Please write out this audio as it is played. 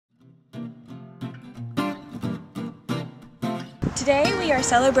Today we are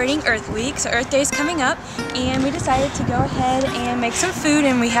celebrating Earth Week, so Earth Day is coming up, and we decided to go ahead and make some food,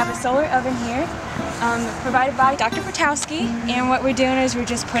 and we have a solar oven here provided by Dr. Potowski, and what we're doing is we're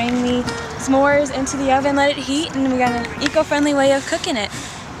just putting the s'mores into the oven, let it heat, and we got an eco-friendly way of cooking it.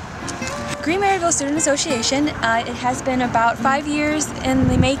 Green Maryville Student Association, it has been about 5 years in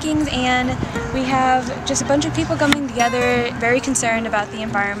the making, and we have just a bunch of people coming together, very concerned about the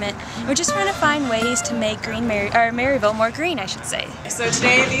environment. We're just trying to find ways to make Maryville more green, I should say. So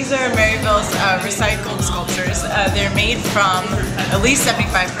today these are Maryville's recycled sculptures. They're made from at least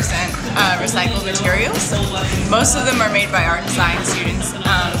 75% recycled materials. Most of them are made by art and science students,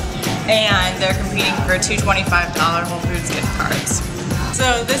 and they're competing for $2 $25 Whole Foods gift cards.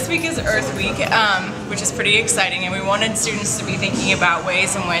 So this week is Earth Week, which is pretty exciting, and we wanted students to be thinking about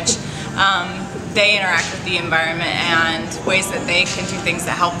ways in which they interact with the environment and ways that they can do things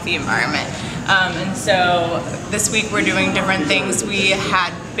that help the environment. And so this week we're doing different things. We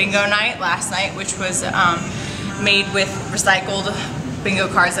had bingo night last night, which was made with recycled bingo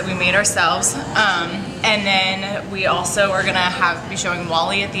cards that we made ourselves. And then we also are going to be showing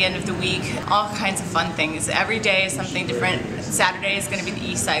Wally at the end of the week. All kinds of fun things. Every day is something different. Saturday is going to be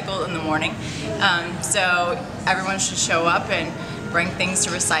the e-cycle in the morning. So everyone should show up and bring things to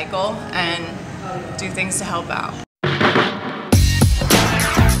recycle and do things to help out.